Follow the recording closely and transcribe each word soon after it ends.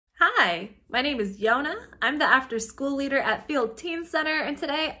Hi, my name is Yona. I'm the after school leader at Field Teen Center, and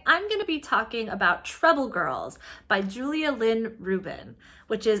today I'm going to be talking about Trouble Girls by Julia Lynn Rubin,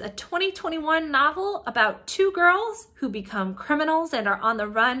 which is a 2021 novel about two girls who become criminals and are on the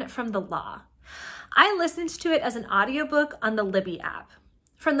run from the law. I listened to it as an audiobook on the Libby app.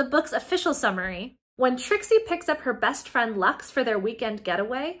 From the book's official summary, when Trixie picks up her best friend Lux for their weekend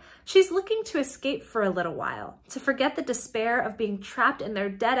getaway, she's looking to escape for a little while, to forget the despair of being trapped in their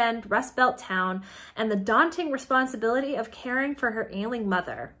dead-end Rust Belt town and the daunting responsibility of caring for her ailing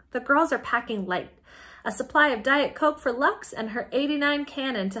mother. The girls are packing light, a supply of Diet Coke for Lux and her '89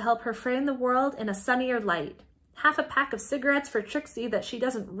 Canon to help her frame the world in a sunnier light, half a pack of cigarettes for Trixie that she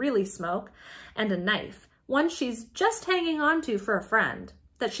doesn't really smoke, and a knife, one she's just hanging on to for a friend,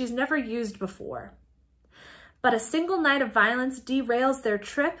 that she's never used before. But a single night of violence derails their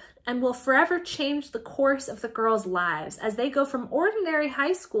trip and will forever change the course of the girls' lives as they go from ordinary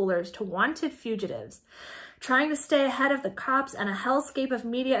high schoolers to wanted fugitives. Trying to stay ahead of the cops and a hellscape of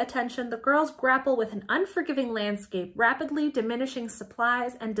media attention, the girls grapple with an unforgiving landscape, rapidly diminishing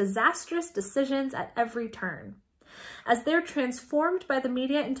supplies, and disastrous decisions at every turn. As they're transformed by the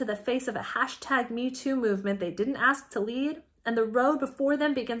media into the face of a #MeToo movement they didn't ask to lead, and the road before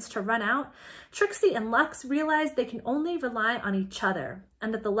them begins to run out, Trixie and Lux realize they can only rely on each other,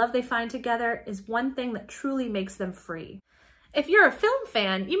 and that the love they find together is one thing that truly makes them free. If you're a film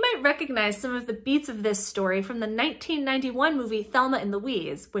fan, you might recognize some of the beats of this story from the 1991 movie Thelma and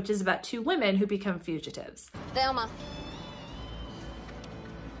Louise, which is about two women who become fugitives. Thelma,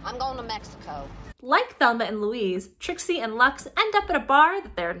 I'm going to Mexico. Like Thelma and Louise, Trixie and Lux end up at a bar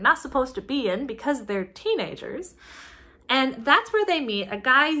that they're not supposed to be in because they're teenagers. And that's where they meet a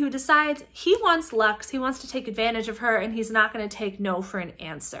guy who decides he wants Lux, he wants to take advantage of her, and he's not going to take no for an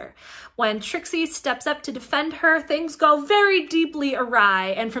answer. When Trixie steps up to defend her, things go very deeply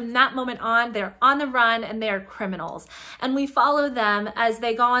awry, and from that moment on, they're on the run and they're criminals. And we follow them as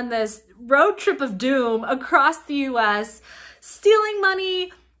they go on this road trip of doom across the US, stealing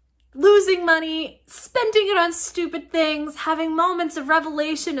money, losing money, spending it on stupid things, having moments of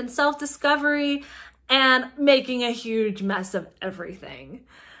revelation and self-discovery, and making a huge mess of everything.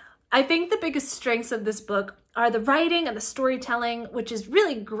 I think the biggest strengths of this book are the writing and the storytelling, which is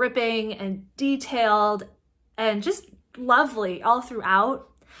really gripping and detailed and just lovely all throughout.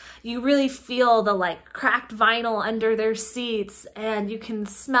 You really feel the cracked vinyl under their seats, and you can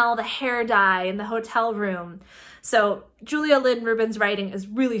smell the hair dye in the hotel room. So Julia Lynn Rubin's writing is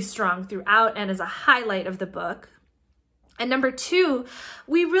really strong throughout and is a highlight of the book. And number two,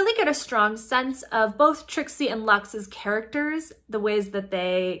 we really get a strong sense of both Trixie and Lux's characters, the ways that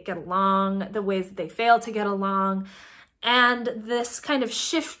they get along, the ways that they fail to get along, and this kind of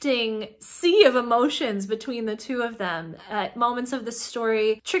shifting sea of emotions between the two of them. At moments of the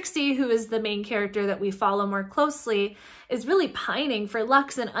story, Trixie, who is the main character that we follow more closely, is really pining for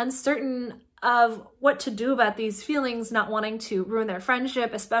Lux and uncertain of what to do about these feelings, not wanting to ruin their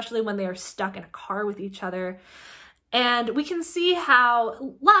friendship, especially when they are stuck in a car with each other. And we can see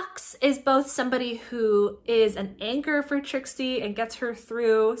how Lux is both somebody who is an anchor for Trixie and gets her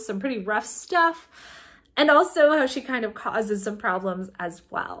through some pretty rough stuff, and also how she kind of causes some problems as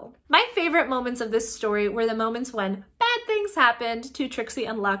well. My favorite moments of this story were the moments when bad things happened to Trixie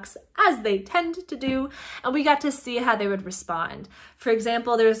and Lux, as they tend to do, and we got to see how they would respond. For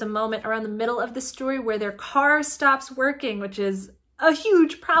example, there's a moment around the middle of the story where their car stops working, which is a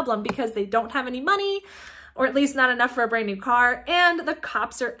huge problem because they don't have any money, or at least not enough for a brand new car, and the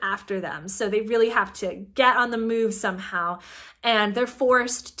cops are after them. So they really have to get on the move somehow, and they're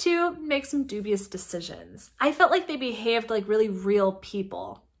forced to make some dubious decisions. I felt like they behaved like really real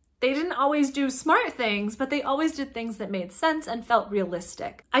people. They didn't always do smart things, but they always did things that made sense and felt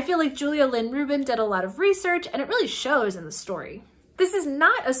realistic. I feel like Julia Lynn Rubin did a lot of research, and it really shows in the story. This is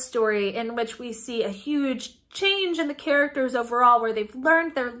not a story in which we see a huge change in the characters overall, where they've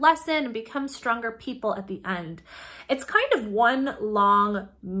learned their lesson and become stronger people at the end. It's kind of one long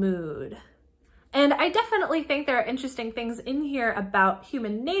mood. And I definitely think there are interesting things in here about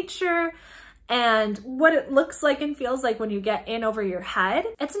human nature and what it looks like and feels like when you get in over your head.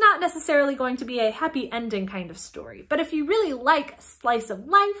 It's not necessarily going to be a happy ending kind of story, but if you really like slice of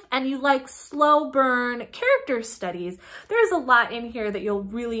life and you like slow burn character studies, there's a lot in here that you'll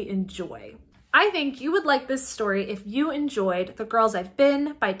really enjoy. I think you would like this story if you enjoyed The Girls I've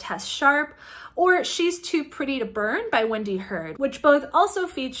Been by Tess Sharpe, or She's Too Pretty to Burn by Wendy Hurd, which both also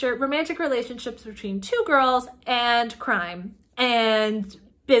feature romantic relationships between two girls and crime and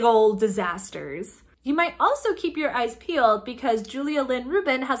big old disasters. You might also keep your eyes peeled because Julia Lynn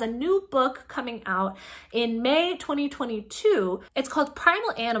Rubin has a new book coming out in May 2022. It's called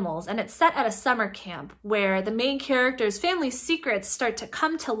Primal Animals, and it's set at a summer camp where the main character's family secrets start to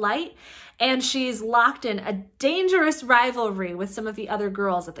come to light, and she's locked in a dangerous rivalry with some of the other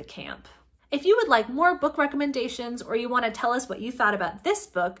girls at the camp. If you would like more book recommendations or you want to tell us what you thought about this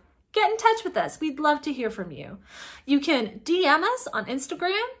book, get in touch with us. We'd love to hear from you. You can DM us on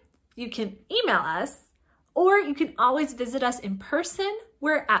Instagram, you can email us, or you can always visit us in person.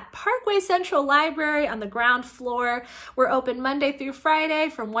 We're at Parkway Central Library on the ground floor. We're open Monday through Friday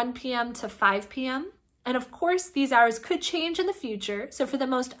from 1 p.m. to 5 p.m. And of course, these hours could change in the future. So for the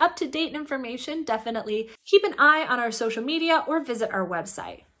most up-to-date information, definitely keep an eye on our social media or visit our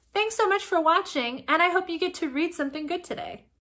website. Thanks so much for watching, and I hope you get to read something good today.